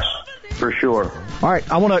discuss. For sure. All right,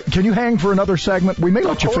 can you hang for another segment? We may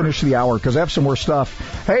let you finish the hour because I have some more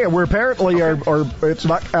stuff. Hey, we're apparently, it's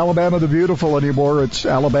not Alabama the Beautiful anymore. It's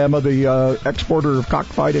Alabama the exporter of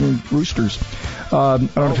cockfighting roosters. I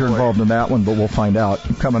don't know if you're involved in that one, but we'll find out.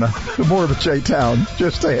 Coming up, more of a J-Town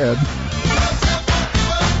just ahead.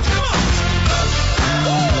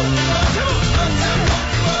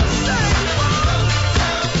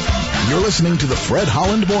 You're listening to the Fred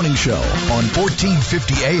Holland Morning Show on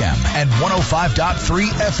 1450 AM and 105.3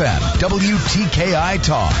 FM, WTKI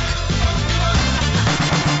Talk.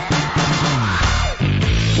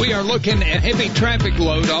 We are looking at heavy traffic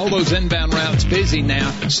load, all those inbound routes busy now.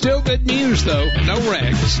 Still good news, though. No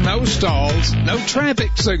wrecks, no stalls, no traffic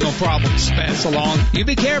signal problems. Pass along. You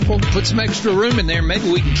be careful. Put some extra room in there. Maybe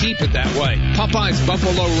we can keep it that way. Popeye's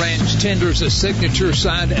Buffalo Ranch tenders a signature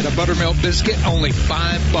side and a buttermilk biscuit, only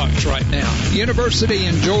 $5 right now. University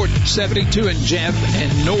in Jordan, 72 in Jeff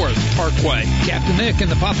and North Parkway. Captain Nick in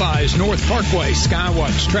the Popeyes North Parkway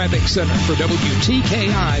Skywatch Traffic Center for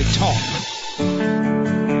WTKI Talk.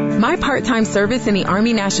 My part-time service in the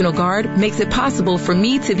Army National Guard makes it possible for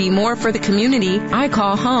me to be more for the community I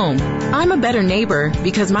call home. I'm a better neighbor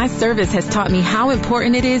because my service has taught me how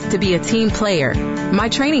important it is to be a team player. My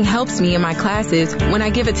training helps me in my classes when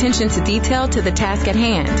I give attention to detail to the task at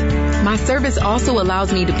hand. My service also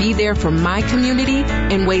allows me to be there for my community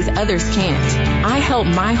in ways others can't. I help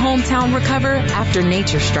my hometown recover after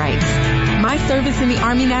nature strikes. My service in the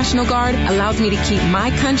Army National Guard allows me to keep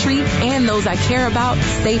my country and those I care about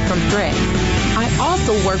safe from threats. I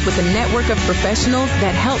also work with a network of professionals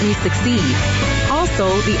that help me succeed. Also,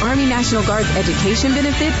 the Army National Guard's education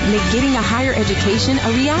benefits make getting a higher education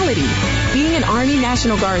a reality. Being an Army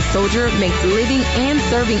National Guard soldier makes living and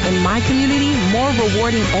serving in my community more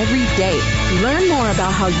rewarding every day. Learn more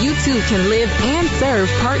about how you too can live and serve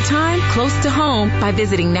part-time close to home by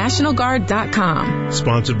visiting NationalGuard.com.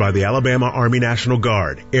 Sponsored by the Alabama Army National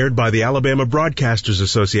Guard. Aired by the Alabama Broadcasters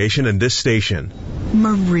Association and this station.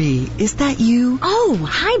 Marie, is that you? Oh,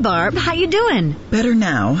 hi Barb. How you doing? Better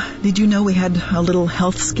now. Did you know we had a little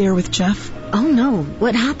health scare with Jeff? Oh no,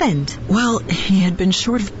 what happened? Well, he had been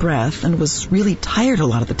short of breath and was really tired a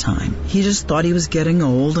lot of the time. He just thought he was getting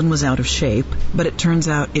old and was out of shape, but it turns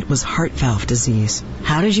out it was heart valve disease.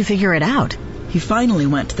 How did you figure it out? He finally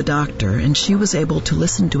went to the doctor, and she was able to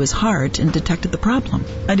listen to his heart and detected the problem.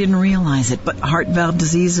 I didn't realize it, but heart valve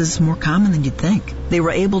disease is more common than you'd think. They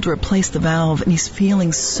were able to replace the valve, and he's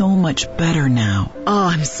feeling so much better now. Oh,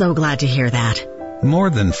 I'm so glad to hear that.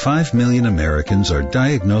 More than 5 million Americans are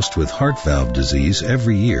diagnosed with heart valve disease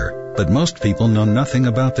every year, but most people know nothing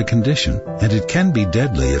about the condition, and it can be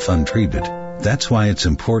deadly if untreated. That's why it's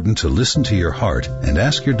important to listen to your heart and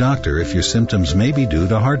ask your doctor if your symptoms may be due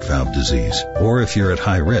to heart valve disease or if you're at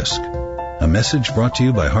high risk. A message brought to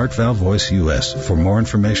you by Heart Valve Voice US. For more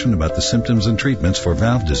information about the symptoms and treatments for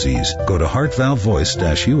valve disease, go to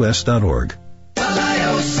heartvalvevoice-us.org.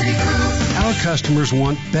 Our customers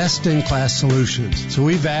want best-in-class solutions, so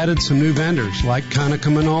we've added some new vendors like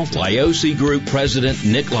Konica Minolta. Lioci Group President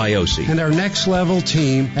Nick Lioci. And our next-level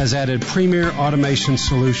team has added premier automation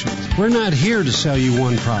solutions. We're not here to sell you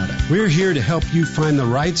one product. We're here to help you find the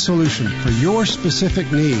right solution for your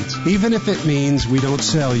specific needs, even if it means we don't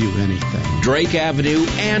sell you anything. Drake Avenue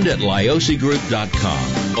and at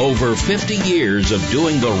LiociGroup.com. Over 50 years of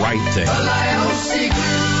doing the right thing. Lioci Group.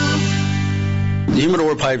 The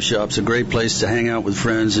Humidor Pipe Shop's a great place to hang out with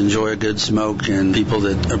friends, enjoy a good smoke, and people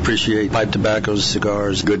that appreciate pipe tobaccos,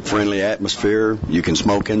 cigars. Good friendly atmosphere. You can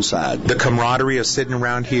smoke inside. The camaraderie of sitting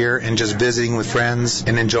around here and just visiting with friends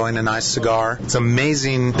and enjoying a nice cigar. It's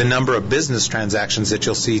amazing the number of business transactions that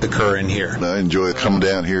you'll see occur in here. I enjoy coming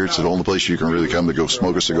down here. It's the only place you can really come to go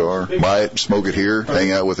smoke a cigar, buy it, smoke it here,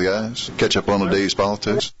 hang out with the guys, catch up on the day's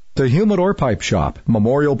politics. The Humidor Pipe Shop,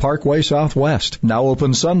 Memorial Parkway Southwest. Now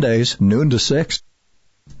open Sundays, noon to 6.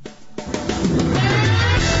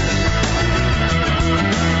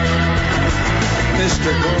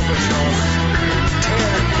 Mr. Gorbachev,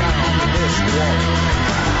 tear down this wall.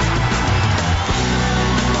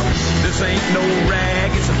 This ain't no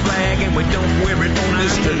rag, it's a flag, and we don't wear it on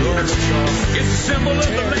Mr. Gorbachev. It's a symbol of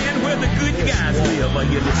the land where the good guys live. Are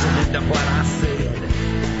you listening to what I said?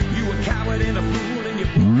 You a coward and a fool.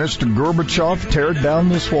 Mr. Gorbachev, tear down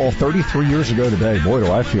this wall 33 years ago today. Boy,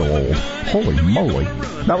 do I feel old. Holy moly.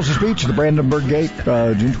 That was a speech at the Brandenburg Gate,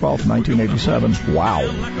 June 12, 1987. Wow.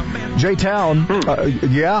 J-Town,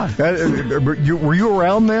 yeah. Were you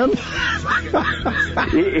around then?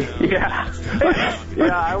 Yeah.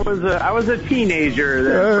 I was a teenager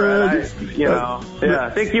then, Fred. I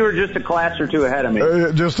think you were just a class or two ahead of me.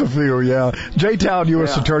 Just a few, yeah. J-Town,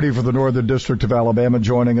 U.S. Attorney for the Northern District of Alabama,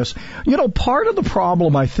 joining us. Part of the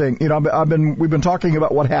problem, I think, we've been talking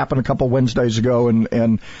about what happened a couple Wednesdays ago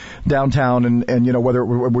and downtown, and whether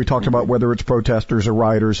we talked about whether it's protesters or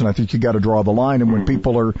rioters, and I think you got to draw the line. And when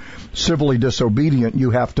people are civilly disobedient,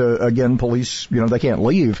 you have to, again, police, they can't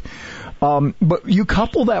leave. But you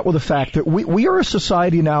couple that with the fact that we are a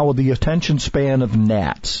society now with the attention span of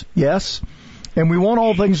gnats, yes? And we want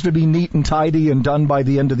all things to be neat and tidy and done by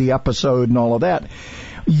the end of the episode and all of that.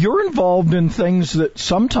 You're involved in things that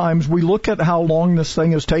sometimes we look at how long this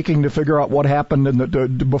thing is taking to figure out what happened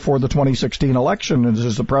before the 2016 election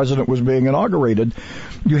as the president was being inaugurated.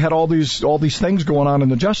 You had all these things going on in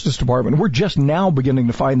the Justice Department. We're just now beginning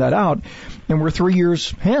to find that out, and we're 3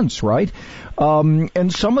 years hence, right?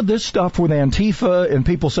 And some of this stuff with Antifa and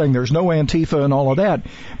people saying there's no Antifa and all of that,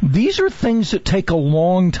 these are things that take a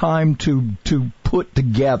long time to put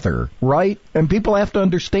together, right? And people have to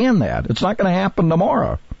understand that. It's not going to happen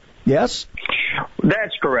tomorrow. Yes?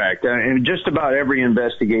 That's correct. And just about every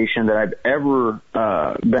investigation that I've ever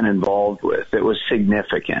been involved with that was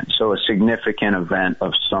significant, so a significant event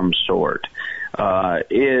of some sort,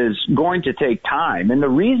 is going to take time. And the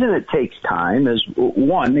reason it takes time is,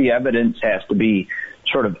 one, the evidence has to be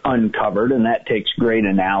sort of uncovered, and that takes great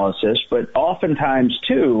analysis. But oftentimes,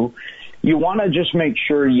 too, you want to just make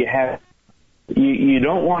sure you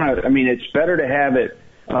don't want to, it's better to have it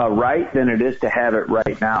right than it is to have it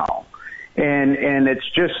right now. And it's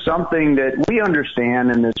just something that we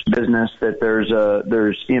understand in this business, that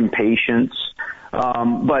there's impatience.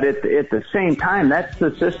 But at the same time, that's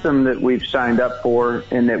the system that we've signed up for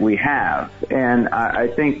and that we have. And I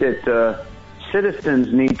think that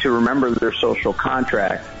citizens need to remember their social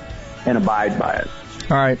contract and abide by it.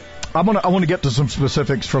 All right. I want to get to some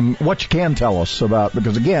specifics from what you can tell us about,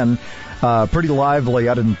 because again, pretty lively.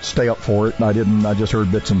 I didn't stay up for it. I just heard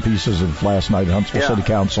bits and pieces of last night at Huntsville City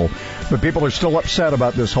Council. But people are still upset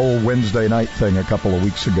about this whole Wednesday night thing a couple of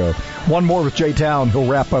weeks ago. One more with Jay Town. He'll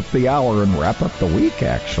wrap up the hour and wrap up the week,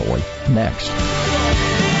 actually, next.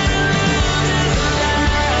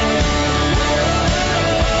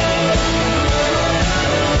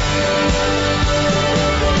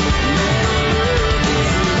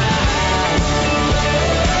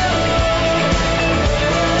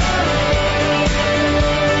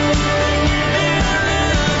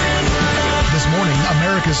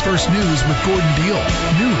 First News with Gordon Deal.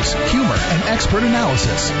 News, humor, and expert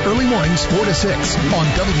analysis. Early mornings 4 to 6 on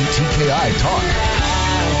WTKI Talk.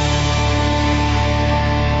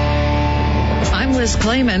 I'm Liz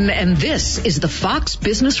Clayman, and this is the Fox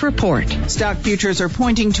Business Report. Stock futures are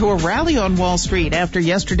pointing to a rally on Wall Street after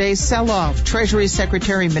yesterday's sell-off. Treasury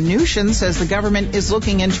Secretary Mnuchin says the government is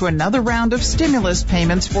looking into another round of stimulus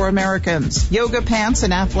payments for Americans. Yoga pants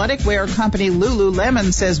and athletic wear company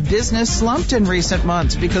Lululemon says business slumped in recent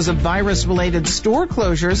months because of virus-related store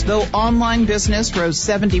closures. Though online business rose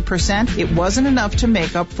 70%, it wasn't enough to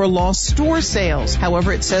make up for lost store sales.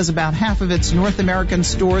 However, it says about half of its North American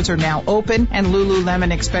stores are now open, and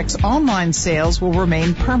Lululemon expects online sales will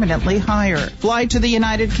remain permanently higher. Fly to the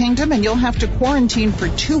United Kingdom and you'll have to quarantine for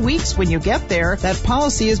 2 weeks when you get there. That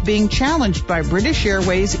policy is being challenged by British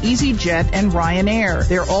Airways, EasyJet, and Ryanair.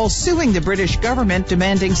 They're all suing the British government,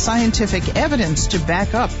 demanding scientific evidence to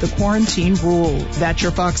back up the quarantine rule. That's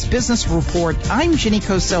your Fox Business Report. I'm Ginny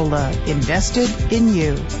Cosola, invested in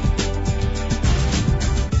you.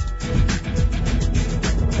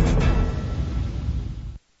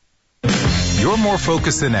 You're more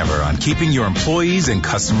focused than ever on keeping your employees and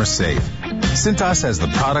customers safe. Cintas has the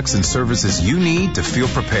products and services you need to feel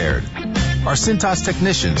prepared. Our Cintas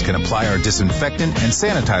technicians can apply our disinfectant and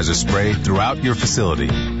sanitizer spray throughout your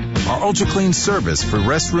facility. Our Ultra Clean service for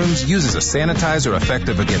restrooms uses a sanitizer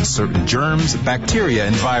effective against certain germs, bacteria,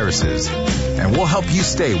 and viruses. And we'll help you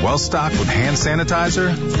stay well stocked with hand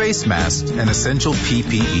sanitizer, face masks, and essential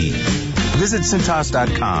PPE. Visit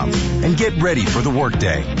Cintas.com and get ready for the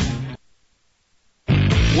workday.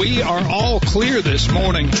 We are all clear this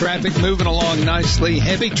morning. Traffic moving along nicely.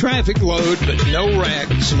 Heavy traffic load, but no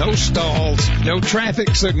wrecks, no stalls, no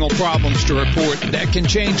traffic signal problems to report. That can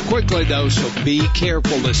change quickly, though, so be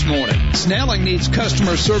careful this morning. Snelling needs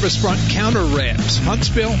customer service front counter reps.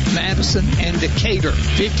 Huntsville, Madison, and Decatur.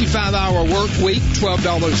 55-hour work week,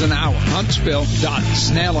 $12 an hour.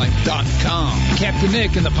 Huntsville.snelling.com. Captain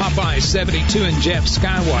Nick in the Popeye 72 and Jeff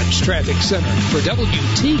Skywatch Traffic Center for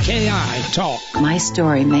WTKI Talk. My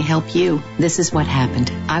story may help you. This is what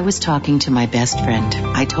happened. I was talking to my best friend.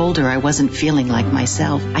 I told her I wasn't feeling like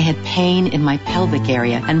myself. I had pain in my pelvic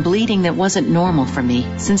area and bleeding that wasn't normal for me.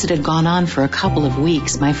 Since it had gone on for a couple of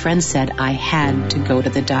weeks, my friend said I had to go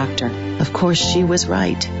to the doctor. Of course, she was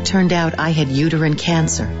right. Turned out I had uterine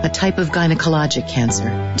cancer, a type of gynecologic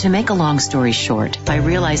cancer. To make a long story short, by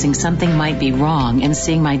realizing something might be wrong and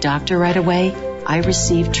seeing my doctor right away, I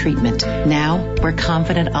received treatment. Now, we're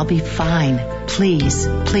confident I'll be fine. Please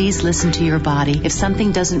listen to your body. If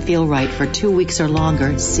something doesn't feel right for 2 weeks or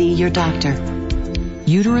longer, see your doctor.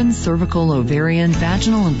 Uterine, cervical, ovarian,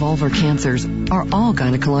 vaginal, and vulvar cancers are all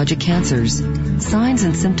gynecologic cancers. Signs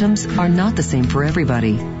and symptoms are not the same for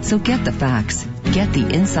everybody, so get the facts. Get the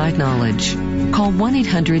inside knowledge. Call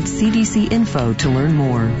 1-800-CDC-INFO to learn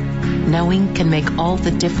more. Knowing can make all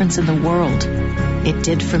the difference in the world. It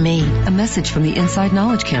did for me. A message from the Inside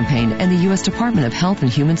Knowledge Campaign and the U.S. Department of Health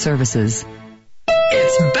and Human Services.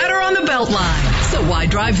 It's better on the Beltline, so why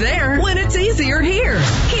drive there when it's easier here?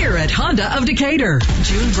 Here at Honda of Decatur.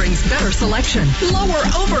 June brings better selection. Lower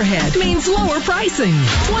overhead means lower pricing.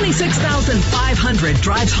 $26,500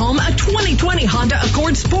 drives home a 2020 Honda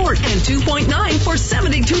Accord Sport and 2.9 for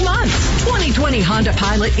 72 months. 2020 Honda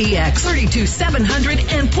Pilot EX,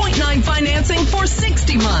 $32,700 and 0.9 financing for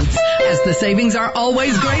 60 months. As the savings are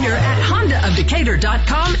always greater at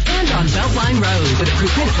HondaofDecatur.com and on Beltline Road. With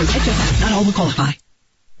approved credit card HFS, not all will qualify.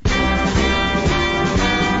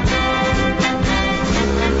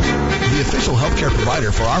 The official healthcare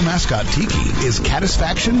provider for our mascot Tiki is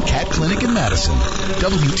Catisfaction Cat Clinic in Madison.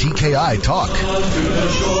 WTKI Talk. We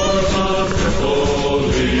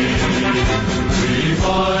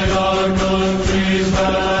fight our country's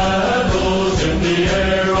battles in the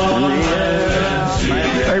air on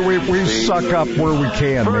Hey, we suck up where we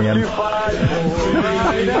can, man.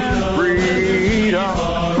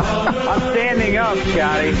 I'm standing up,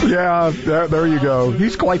 Scotty. Yeah, there you go.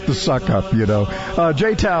 He's quite the suck up, you know.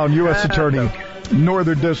 J-Town, U.S. Attorney,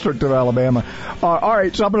 Northern District of Alabama. All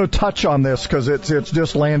right, so I'm going to touch on this because it's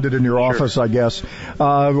just landed in your office, I guess.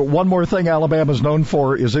 One more thing Alabama's known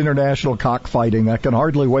for is international cockfighting. I can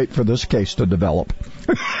hardly wait for this case to develop.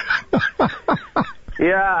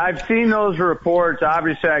 Yeah, I've seen those reports.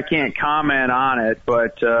 Obviously, I can't comment on it,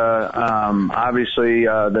 but obviously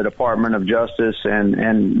the Department of Justice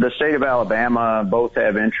and the state of Alabama both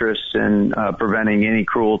have interests in preventing any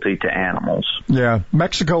cruelty to animals. Yeah,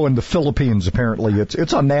 Mexico and the Philippines, apparently.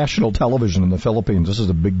 It's on national television in the Philippines. This is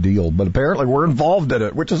a big deal, but apparently we're involved in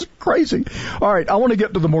it, which is crazy. All right, I want to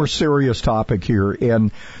get to the more serious topic here,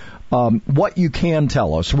 and what you can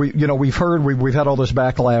tell us. We've had all this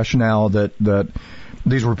backlash now that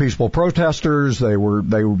These were peaceful protesters. They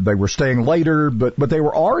were staying later, but they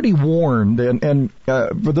were already warned. And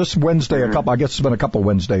for this Wednesday, I guess it's been a couple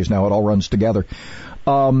Wednesdays now. It all runs together.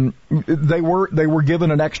 They were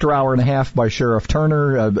given an extra hour and a half by Sheriff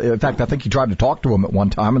Turner. In fact, I think he tried to talk to him at one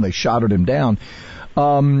time, and they shouted him down.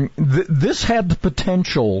 This had the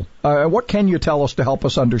potential. What can you tell us to help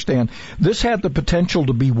us understand? This had the potential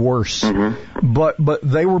to be worse, but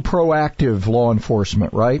they were proactive law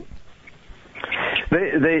enforcement, right?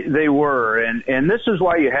 They were, and this is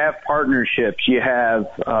why you have partnerships. You have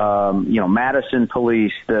Madison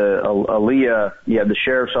Police, the ALEA, you have the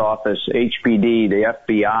Sheriff's Office, HPD, the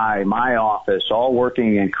FBI, my office, all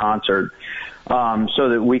working in concert, so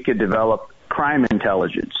that we could develop crime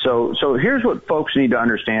intelligence. So here's what folks need to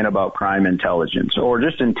understand about crime intelligence, or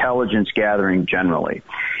just intelligence gathering generally.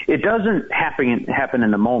 It doesn't happen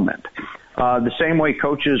in the moment. The same way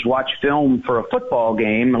coaches watch film for a football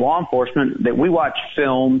game, law enforcement, that we watch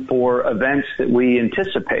film for events that we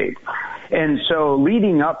anticipate. And so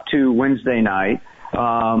leading up to Wednesday night,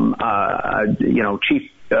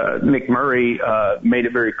 Chief McMurray made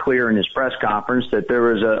it very clear in his press conference that there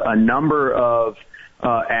was a number of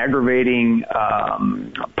aggravating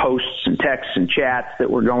posts and texts and chats that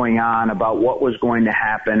were going on about what was going to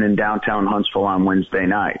happen in downtown Huntsville on Wednesday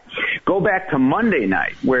night. Go back to Monday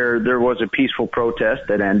night, where there was a peaceful protest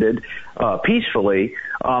that ended peacefully,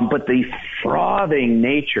 but the frothing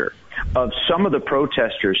nature of some of the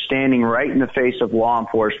protesters standing right in the face of law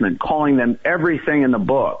enforcement, calling them everything in the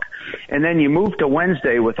book. And then you move to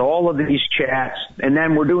Wednesday with all of these chats, and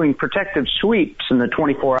then we're doing protective sweeps in the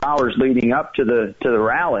 24 hours leading up to the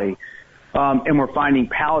rally, and we're finding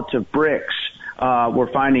pallets of bricks.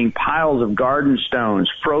 We're finding piles of garden stones,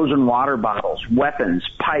 frozen water bottles, weapons,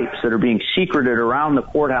 pipes that are being secreted around the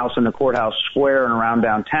courthouse and the courthouse square and around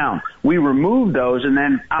downtown. We remove those, and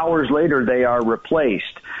then hours later they are replaced.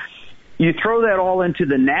 You throw that all into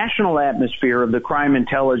the national atmosphere of the crime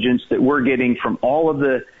intelligence that we're getting from all of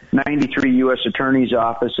the 93 U.S. attorneys'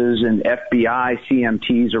 offices and FBI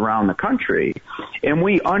CMTs around the country, and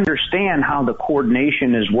we understand how the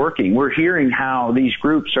coordination is working. We're hearing how these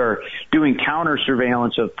groups are doing counter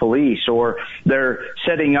surveillance of police, or they're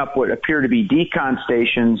setting up what appear to be decon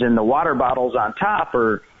stations, and the water bottles on top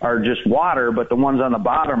are just water, but the ones on the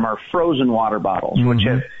bottom are frozen water bottles, which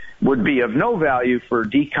would be of no value for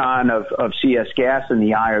decon of CS gas in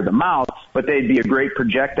the eye or the mouth, but they'd be a great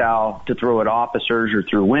projectile to throw at officers or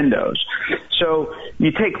through windows. So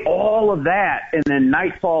you take all of that, and then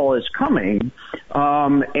nightfall is coming,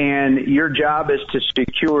 and your job is to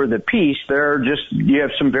secure the peace. You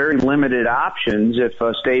have some very limited options if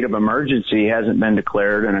a state of emergency hasn't been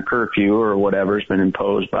declared and a curfew or whatever has been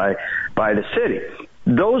imposed by the city.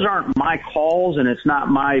 Those aren't my calls, and it's not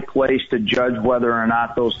my place to judge whether or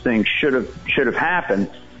not those things should have happened.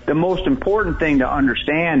 The most important thing to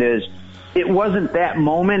understand is it wasn't that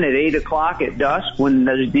moment at 8 o'clock at dusk when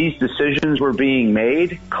these decisions were being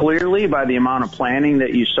made, clearly by the amount of planning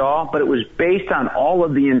that you saw, but it was based on all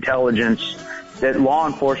of the intelligence that law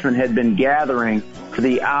enforcement had been gathering for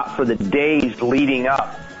the days leading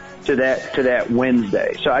up to that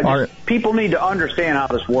Wednesday. So people need to understand how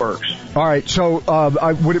this works. All right. So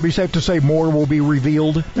would it be safe to say more will be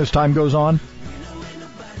revealed as time goes on?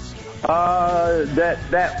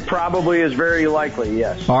 That probably is very likely,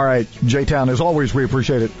 yes. All right. J-Town, as always, we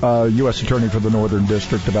appreciate it. U.S. Attorney for the Northern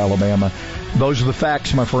District of Alabama. Those are the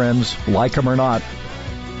facts, my friends. Like them or not.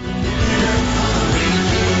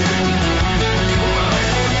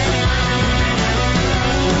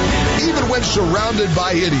 When surrounded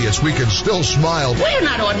by idiots, we can still smile. We're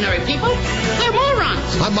not ordinary people. They're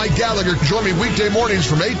morons. I'm Mike Gallagher. Join me weekday mornings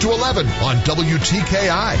from 8 to 11 on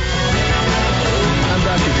WTKI. I'm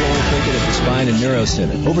Dr. Joel Pickett at the Spine and Neuro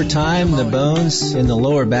Center. Over time, the bones in the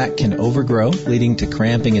lower back can overgrow, leading to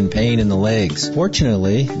cramping and pain in the legs.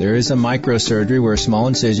 Fortunately, there is a microsurgery where a small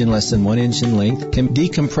incision, less than 1 inch in length, can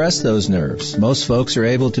decompress those nerves. Most folks are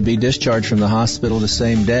able to be discharged from the hospital the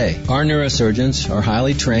same day. Our neurosurgeons are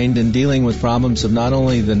highly trained in dealing with problems of not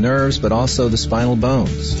only the nerves, but also the spinal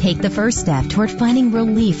bones. Take the first step toward finding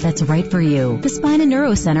relief that's right for you. The Spine and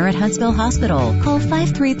Neuro Center at Huntsville Hospital. Call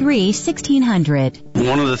 533-1600.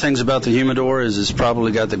 One of the things about the humidor is it's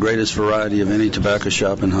probably got the greatest variety of any tobacco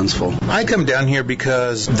shop in Huntsville. I come down here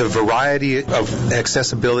because the variety of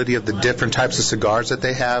accessibility of the different types of cigars that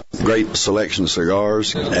they have. Great selection of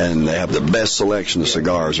cigars, and they have the best selection of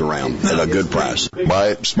cigars around at a good price. Buy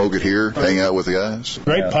it, smoke it here, hang out with the guys.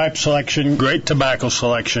 Great pipe selection, great tobacco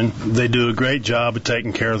selection. They do a great job of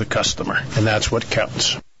taking care of the customer, and that's what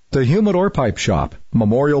counts. The Humidor Pipe Shop,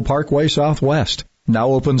 Memorial Parkway Southwest. Now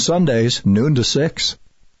open Sundays, noon to 6.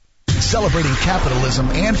 celebrating capitalism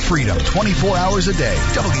and freedom 24 hours a day.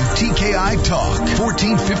 WTKI Talk,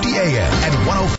 1450 AM and 105.